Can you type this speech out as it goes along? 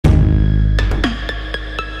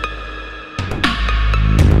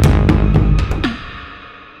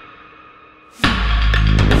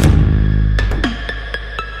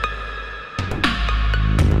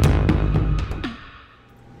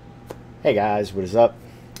Hey guys, what is up?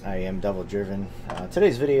 I am DevilDriven.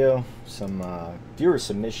 Today's video, some viewer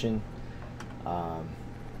submission.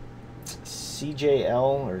 CJL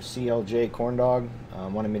or CLJ Corndog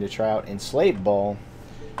wanted me to try out Enslave Ball.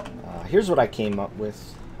 Here's what I came up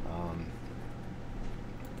with.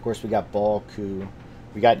 Of course, we got Ball, Coup.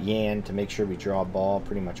 We got Yan to make sure we draw ball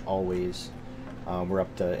pretty much always. We're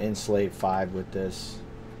up to Enslave 5 with this.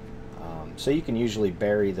 So you can usually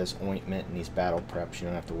bury this ointment in these battle preps. You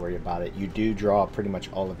don't have to worry about it. You do draw pretty much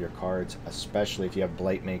all of your cards, especially if you have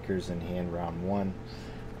Blight Makers in hand round 1.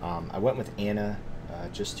 I went with Anna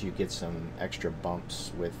just to get some extra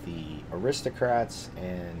bumps with the Aristocrats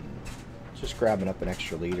and just grabbing up an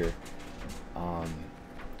extra leader.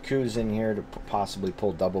 Coup's in here to possibly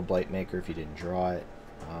pull double Blight Maker if you didn't draw it.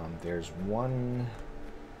 There's 1,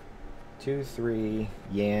 2, 3.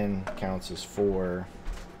 Yan counts as 4.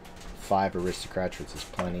 5 Aristocrats, which is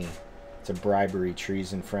plenty. It's a bribery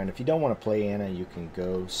treason friend. If you don't want to play Anna, you can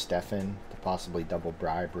go Stefan to possibly double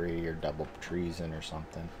bribery or double treason or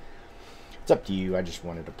something. It's up to you. I just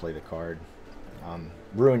wanted to play the card.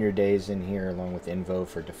 Ruin your days in here along with Invo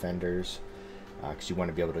for defenders, because you want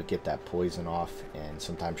to be able to get that poison off, and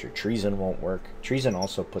sometimes your treason won't work. Treason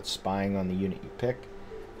also puts spying on the unit you pick,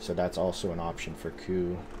 so that's also an option for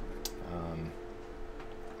Coup.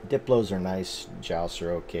 Diplos are nice, Jousts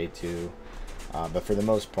are okay too, but for the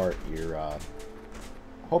most part you're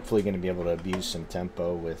hopefully going to be able to abuse some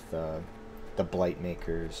tempo with the Blight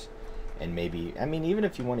Makers, and maybe, I mean, even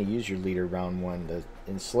if you want to use your leader round 1, the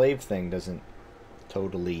Enslave thing doesn't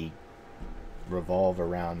totally revolve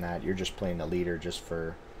around that. You're just playing the leader just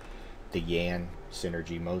for the Yan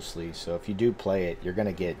synergy mostly, so if you do play it, you're going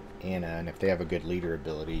to get Anna, and if they have a good leader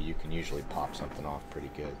ability, you can usually pop something off pretty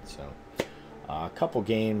good. So a couple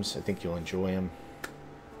games, I think you'll enjoy them.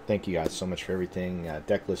 Thank you guys so much for everything.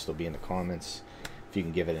 Deck list will be in the comments. If you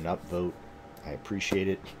can give it an upvote, I appreciate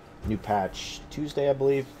it. New patch Tuesday, I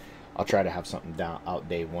believe. I'll try to have something out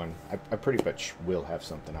day 1. I pretty much will have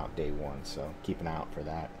something out day 1, so keep an eye out for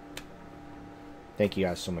that. Thank you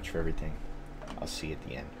guys so much for everything. I'll see you at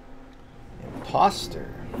the end. Imposter.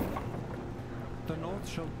 The North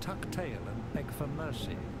shall tuck tail and beg for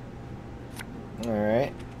mercy.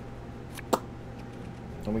 Alright.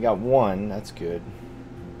 And we got 1, that's good.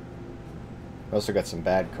 We also got some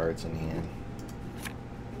bad cards in hand.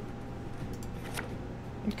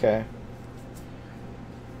 Okay.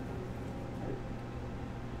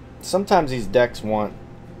 Sometimes these decks want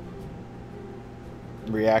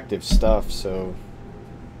reactive stuff, so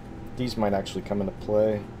these might actually come into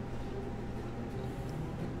play.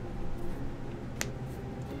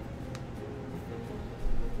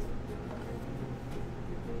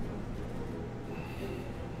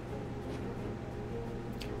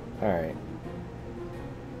 Alright.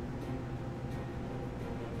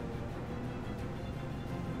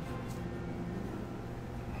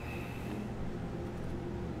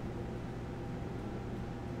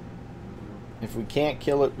 If we can't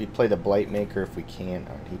kill it, we play the Blight Maker. If we can,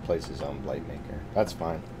 he plays his own Blight Maker. That's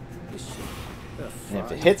fine. And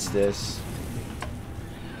if it hits this,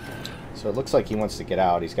 so it looks like he wants to get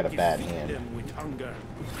out. He's got a bad hand.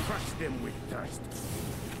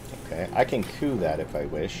 Okay, I can Coup that if I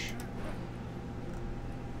wish,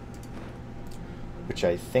 which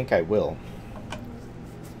I think I will.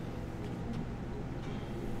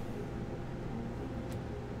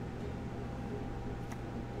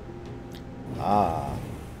 Ah,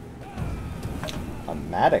 a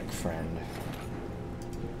Matic friend.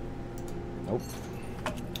 Nope.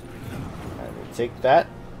 I will take that,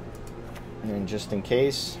 and then just in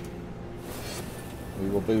case, we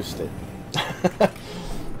will boost it.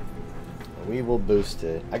 We will boost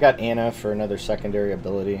it. I got Anna for another secondary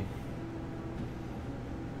ability,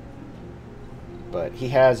 but he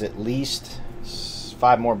has at least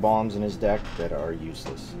 5 more bombs in his deck that are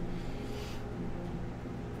useless.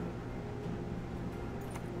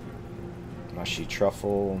 Mushy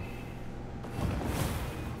Truffle.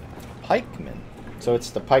 Pikeman. So it's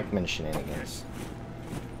the Pikeman shenanigans.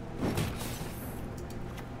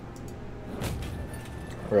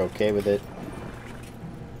 We're okay with it.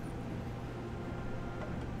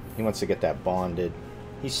 He wants to get that bonded.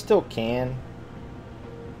 He still can.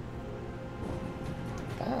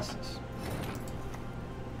 Passes.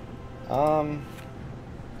 Oh.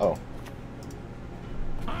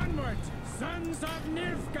 Onward, sons of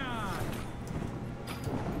Nilfgaard!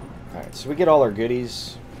 Alright, so we get all our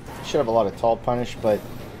goodies. Should have a lot of tall punish, but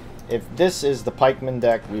if this is the Pikeman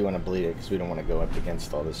deck, we want to bleed it because we don't want to go up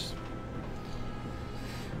against all this.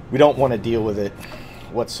 We don't want to deal with it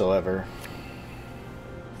whatsoever.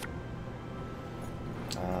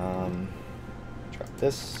 Drop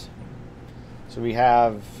this. So we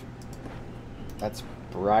have, that's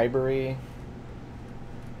bribery.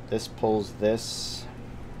 This pulls this,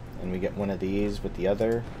 and we get one of these with the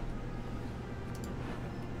other.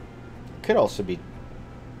 Could also be,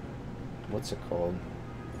 what's it called?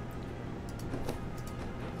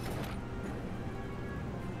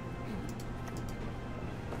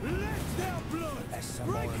 Let their blood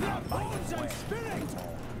break their bones and spirit.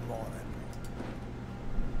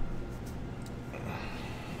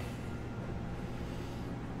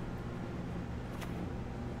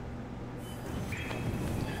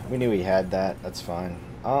 We knew he had that. That's fine.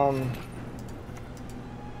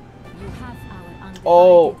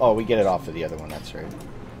 Oh, we get it off of the other one. That's right.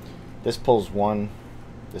 This pulls one.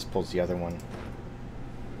 This pulls the other one.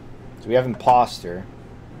 So we have Imposter.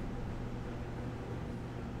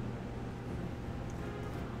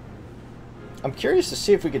 I'm curious to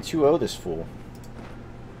see if we could 2-0 this fool.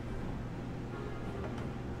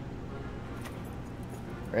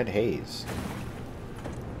 Red Haze.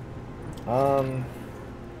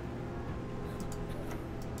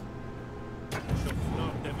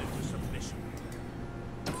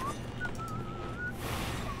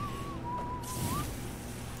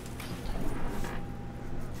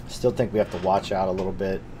 Still think we have to watch out a little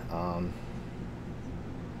bit.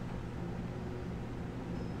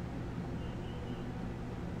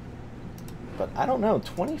 But I don't know,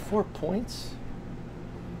 24 points?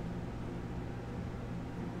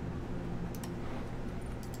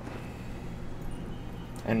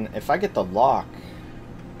 And if I get the lock,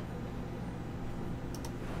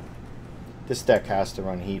 this deck has to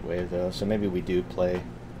run Heat Wave though, so maybe we do play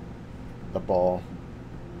the ball.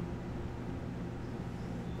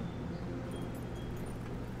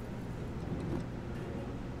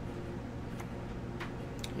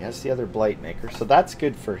 He has the other Blight Maker, so that's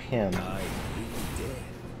good for him.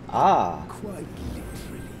 Ah.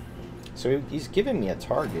 So he's giving me a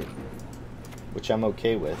target, which I'm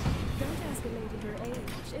okay with.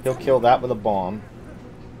 He'll kill that with a bomb.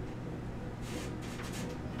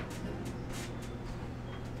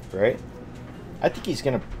 Right? I think he's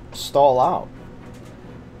gonna stall out.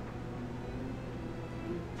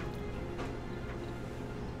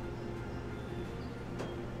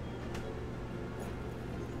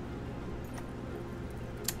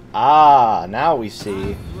 Ah, now we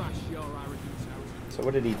see. So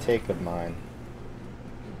what did he take of mine?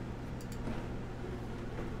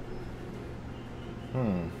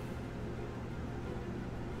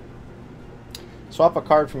 Swap a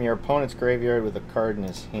card from your opponent's graveyard with a card in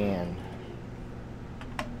his hand.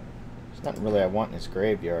 There's nothing really I want in his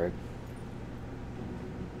graveyard.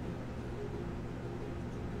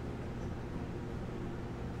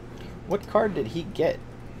 What card did he get?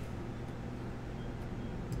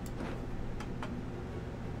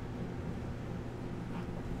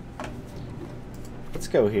 Let's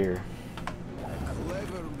go here.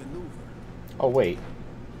 Oh, wait.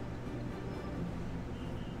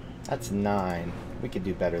 That's 9. We could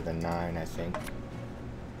do better than 9, I think.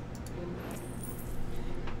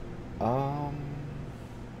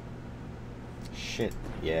 Shit.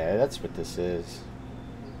 Yeah, that's what this is.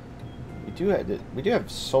 We do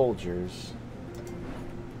have soldiers.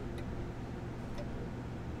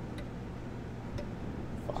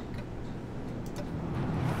 Fuck.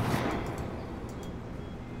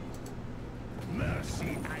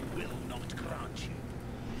 Mercy I will not grant you.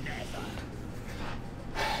 Never.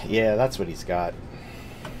 Yeah, that's what he's got.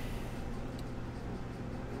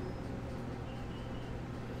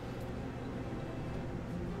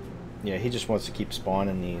 Yeah, he just wants to keep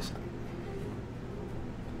spawning these.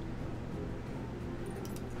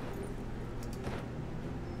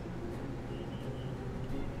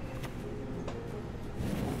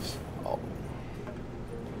 Oh.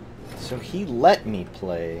 So he let me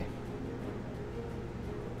play.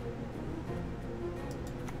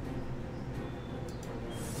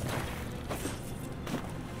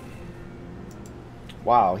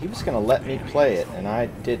 Wow, he was gonna let me play it, and I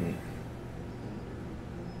didn't.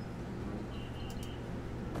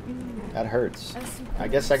 That hurts. I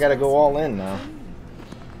guess I gotta go all in now.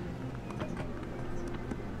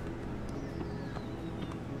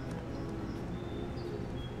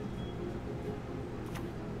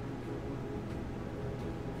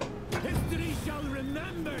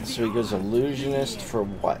 So he goes illusionist for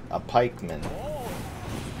what? A pikeman.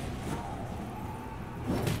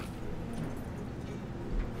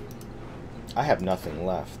 I have nothing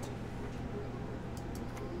left.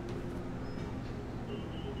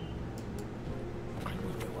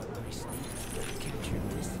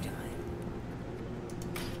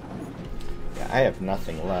 Yeah, I have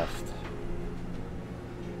nothing left.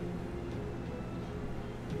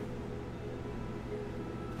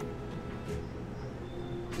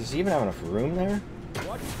 Does he even have enough room there?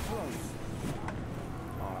 What's close?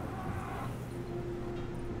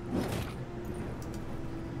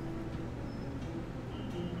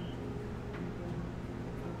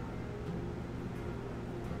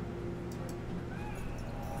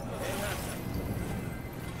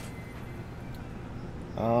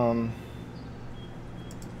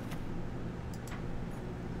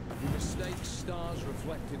 Stars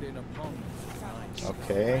reflected in a pond.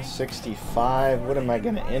 Okay, 65. What am I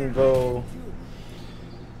gonna invo?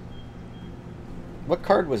 What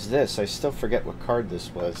card was this? I still forget what card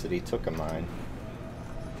this was that he took of mine.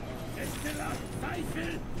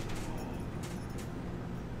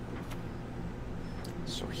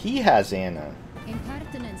 So he has Anna.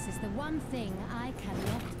 Impertinence is the one thing I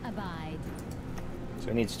cannot abide. So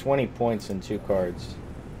he needs 20 points and 2 cards.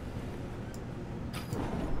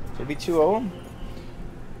 Should be 2 of them.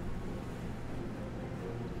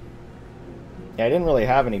 Yeah, I didn't really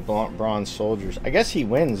have any bronze soldiers. I guess he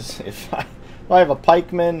wins if I have a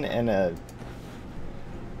pikeman and a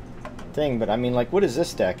thing, but I mean, like, what does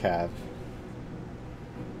this deck have?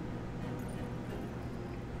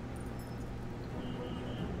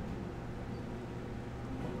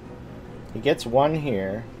 He gets 1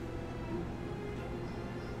 here.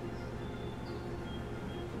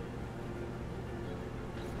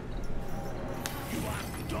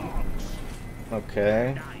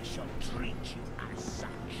 Okay. I shall treat you as such.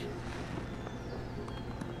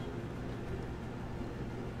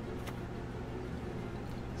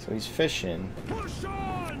 So he's fishing. Push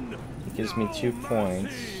on! He gives me 2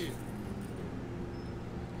 points.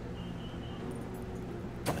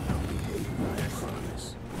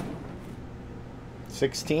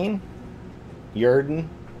 $16? Jurden?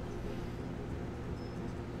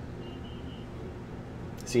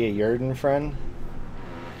 Is he a Jurden friend?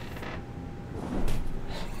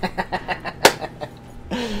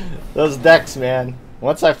 Those decks, man.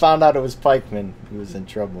 Once I found out it was pikeman, he was in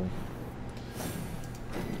trouble.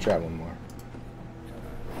 Try one more.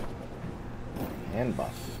 And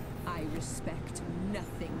buff. I respect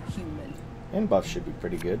nothing human. And buff should be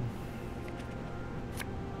pretty good.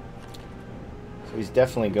 So he's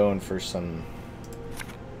definitely going for some...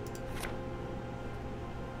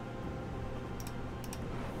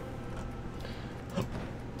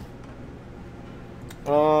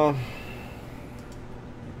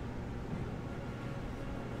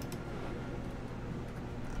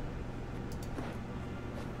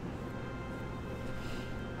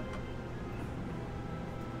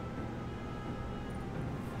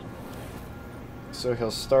 So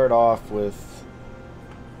he'll start off with...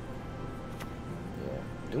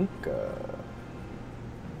 Yeah, Dunka.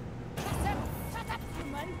 Shut up,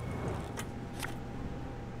 human!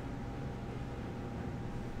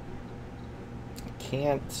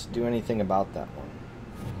 Can't do anything about that one.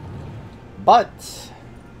 But...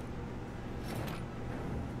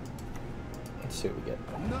 let's see what we get.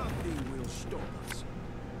 Nothing will stop us.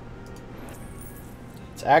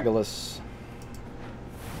 It's Agilus.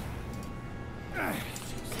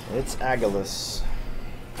 It's Agilus.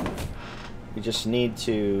 We just need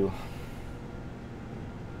to...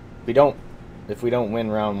 If we don't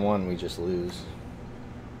win round 1, we just lose.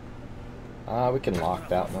 We can lock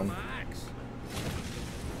that one.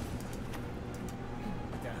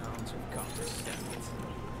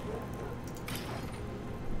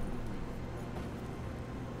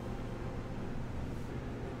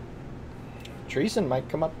 Treason might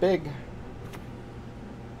come up big.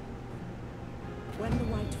 When the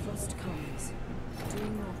white frost comes, do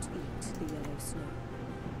not eat the yellow snow.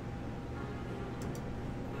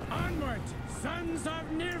 Onward, sons of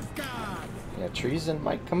Nilfgaard! Yeah, treason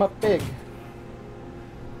might come up big.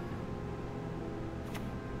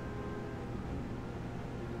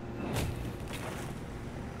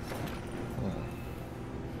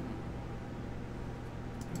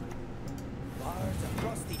 Bards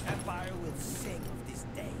across the Empire will sing of this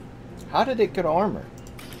day. How did it get armor?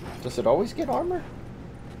 Does it always get armor?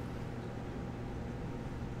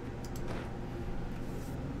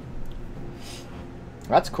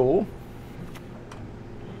 That's cool.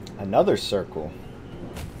 Another circle.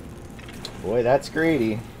 Boy, that's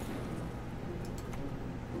greedy.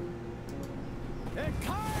 My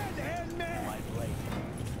blade,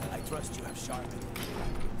 I trust you have sharpened.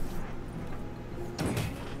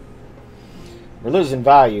 We're losing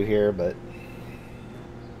value here, but...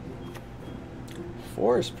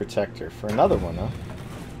 Forest Protector for another one, huh?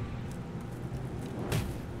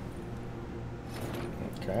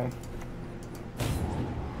 Okay.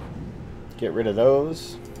 Get rid of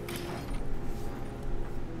those.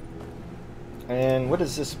 And what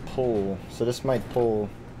does this pull? So this might pull...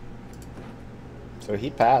 So he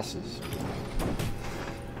passes.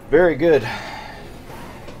 Very good.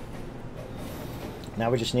 Now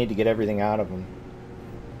we just need to get everything out of him.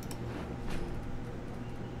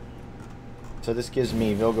 So this gives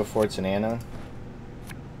me Vilgefortz and Anna.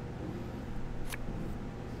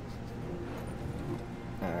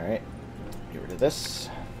 Alright. Get rid of this.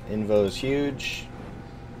 Invo's huge.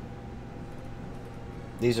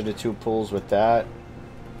 These are the two pulls with that.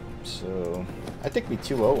 So I think we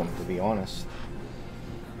 2-0 them, to be honest.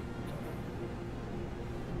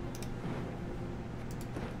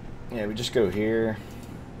 Yeah, we just go here.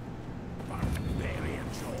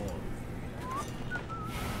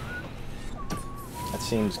 That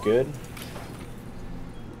seems good.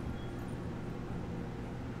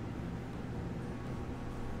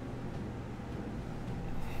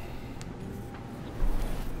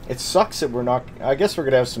 It sucks that we're not... I guess we're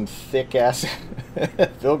going to have some thick-ass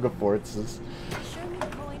Vilgefortzes. Show me a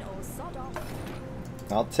coin or sod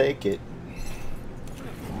off. I'll take it.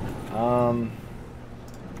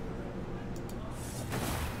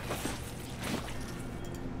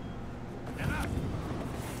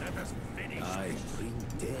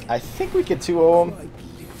 I think we could 2-0 him,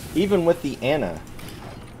 even with the Anna.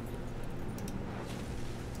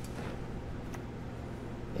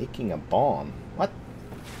 Making a bomb. What?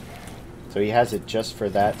 So he has it just for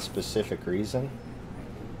that specific reason?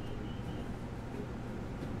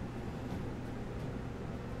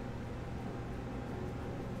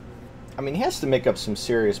 I mean, he has to make up some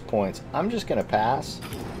serious points. I'm just going to pass.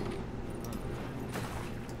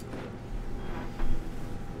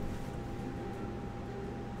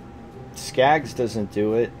 Skags doesn't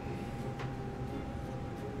do it.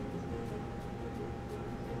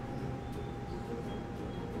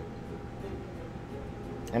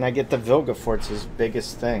 And I get the Vilgefortz's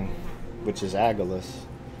biggest thing, which is Agalus.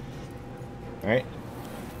 Alright?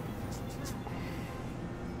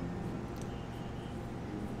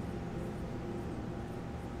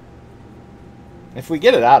 If we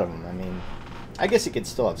get it out of him, I mean, I guess he could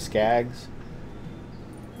still have Skags.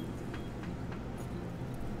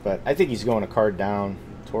 But I think he's going a card down.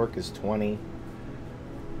 Torque is 20.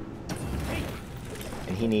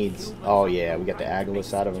 And he needs... Oh yeah, we got the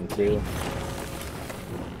Agalus out of him too.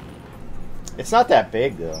 It's not that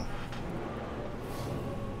big though.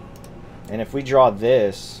 And if we draw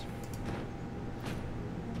this...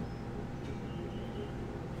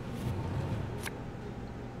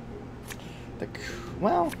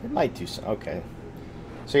 Well, it might do so. Okay.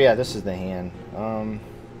 So yeah, this is the hand.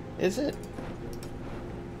 Is it?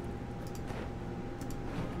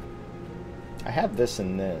 I have this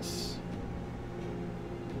and this.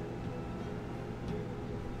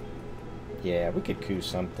 Yeah, we could coup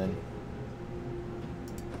something.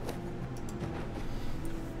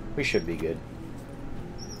 We should be good.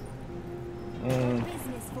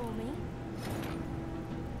 Business for me.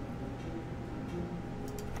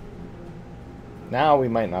 Now we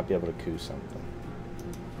might not be able to coup something.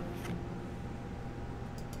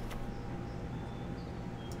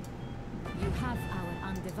 You have our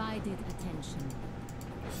undivided attention.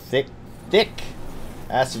 Thick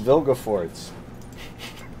ass Vilgefortz.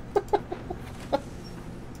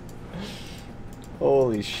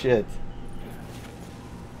 Holy shit.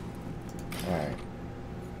 Alright.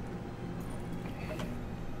 Yeah,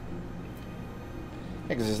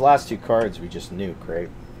 because his last two cards we just nuke, right?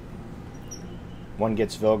 One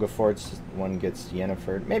gets Vilgefortz, one gets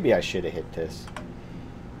Yennefer. Maybe I should have hit this.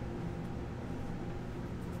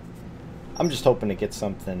 I'm just hoping to get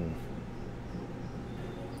something.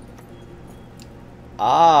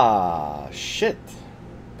 Ah, shit.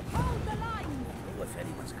 Hold the line. Well, if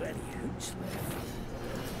anyone's got any hooch left.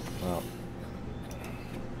 Well.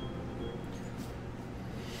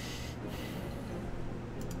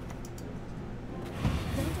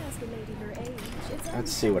 Don't ask a lady her age. It's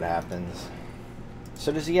Let's see what happens.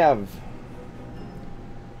 So does he have...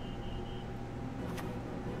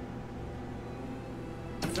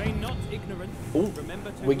 Say not ignorant. Ooh, Remember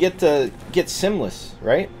to we get to get Simless,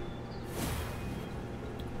 right?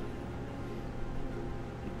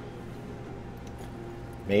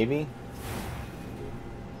 Maybe.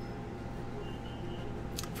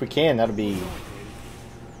 If we can, that'll be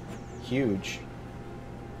huge.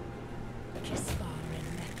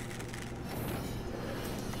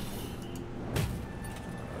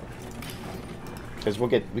 Because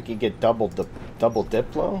we could get double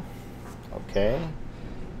Diplo. Okay.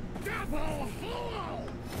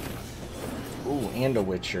 Ooh, and a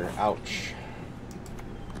Witcher. Ouch.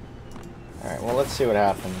 All right. Well, let's see what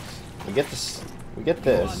happens. We get this. We get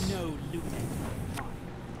this.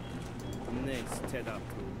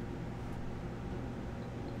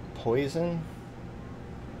 Poison.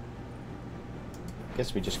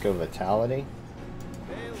 guess we just go Vitality.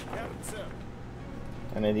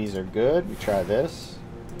 None of these are good. We try this.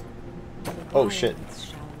 Oh shit.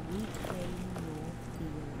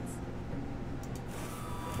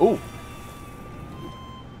 Ooh.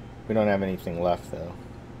 We don't have anything left though.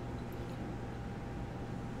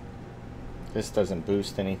 This doesn't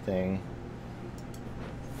boost anything.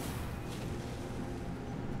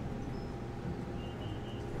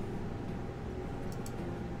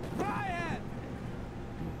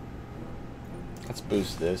 Let's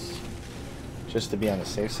boost this just to be on the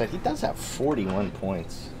safe side. He does have 41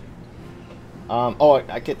 points. Oh,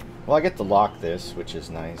 I get to lock this, which is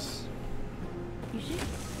nice.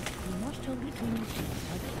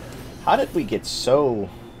 How did we get so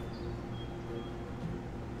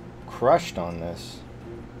crushed on this?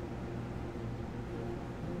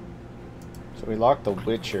 So we locked the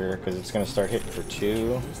Witcher because it's going to start hitting for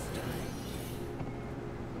 2.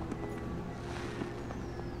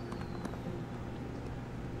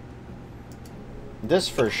 This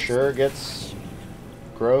for sure gets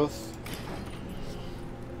growth.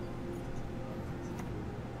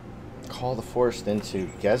 Call the Forest into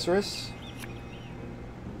Gezris.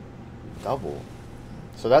 Double.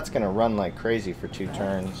 So that's going to run like crazy for 2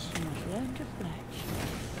 turns.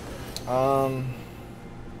 I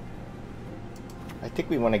think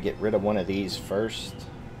we want to get rid of one of these first.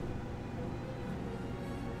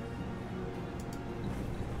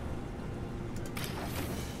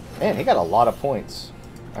 Man, he got a lot of points.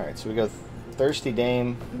 Alright, so we go Thirsty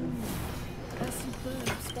Dame.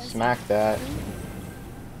 Smack that.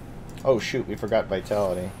 Oh shoot, we forgot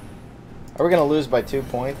Vitality. Are we going to lose by 2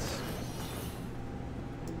 points?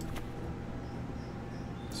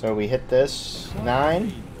 So we hit this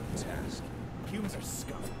 9.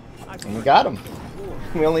 And we got him.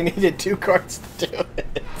 We only needed 2 cards to do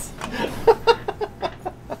it.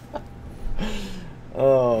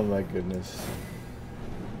 Oh my goodness.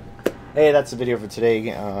 Hey, that's the video for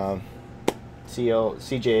today.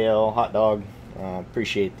 CJL, Hot Dog.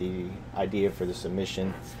 Appreciate the idea for the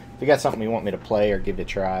submission. If you got something you want me to play or give it a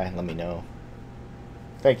try, let me know.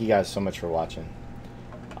 Thank you guys so much for watching.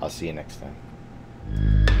 I'll see you next time.